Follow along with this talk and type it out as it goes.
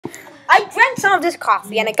I drank some of this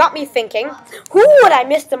coffee, and it got me thinking, who would I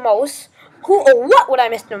miss the most? Who or what would I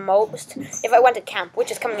miss the most if I went to camp,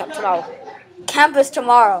 which is coming up tomorrow? Camp is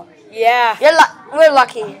tomorrow. Yeah. We're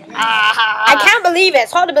lucky. I can't believe it.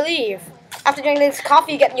 It's hard to believe. After drinking this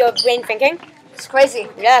coffee, you get your brain thinking. It's crazy.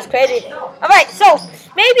 Yeah, it's crazy. Alright, so,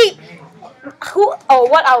 maybe, who or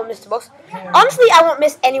what I will miss the most? Honestly, I won't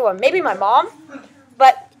miss anyone. Maybe my mom,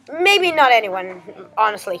 but maybe not anyone,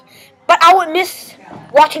 honestly. But I would miss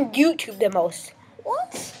watching YouTube the most.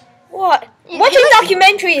 What? What? Watching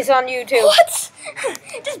documentaries on YouTube. What?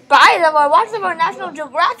 Just buy them or watch them on National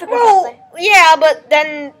Geographic or Well, something. yeah, but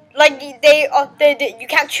then, like, they you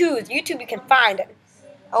can't choose. YouTube, you can find it.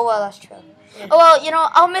 Oh, well, that's true. Yeah. Oh, well, you know,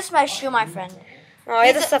 I'll miss my shoe, my friend. Oh,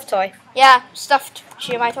 it's a stuffed toy. Yeah, stuffed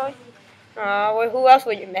shoe, my toy. Well, who else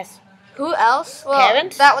would you miss? Who else? Well,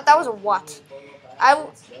 Parents? That was a what? I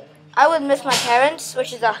would miss my parents,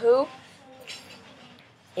 which is a who.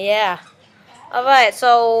 Yeah. Alright,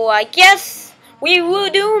 so I guess we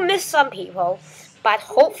do miss some people, but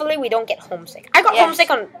hopefully we don't get homesick. I got homesick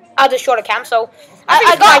on other shorter camps, so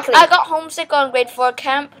I got homesick on grade 4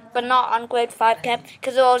 camp, but not on grade 5 camp,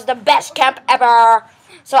 because it was the best camp ever.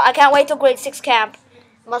 So I can't wait till grade 6 camp.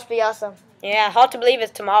 Must be awesome. Yeah, hard to believe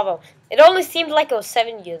it's tomorrow. It only seemed like it was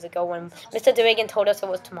 7 years ago when Mr. DeRegan told us it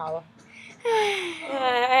was tomorrow.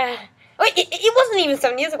 Wait, it wasn't even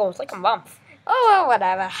 7 years ago. It was like a month. Oh, well,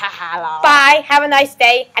 whatever. Bye. Have a nice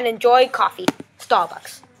day and enjoy coffee.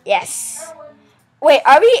 Starbucks. Yes. Wait,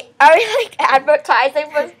 are we like advertising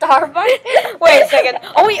for Starbucks? Wait a second.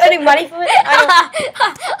 Are we earning money for it? I don't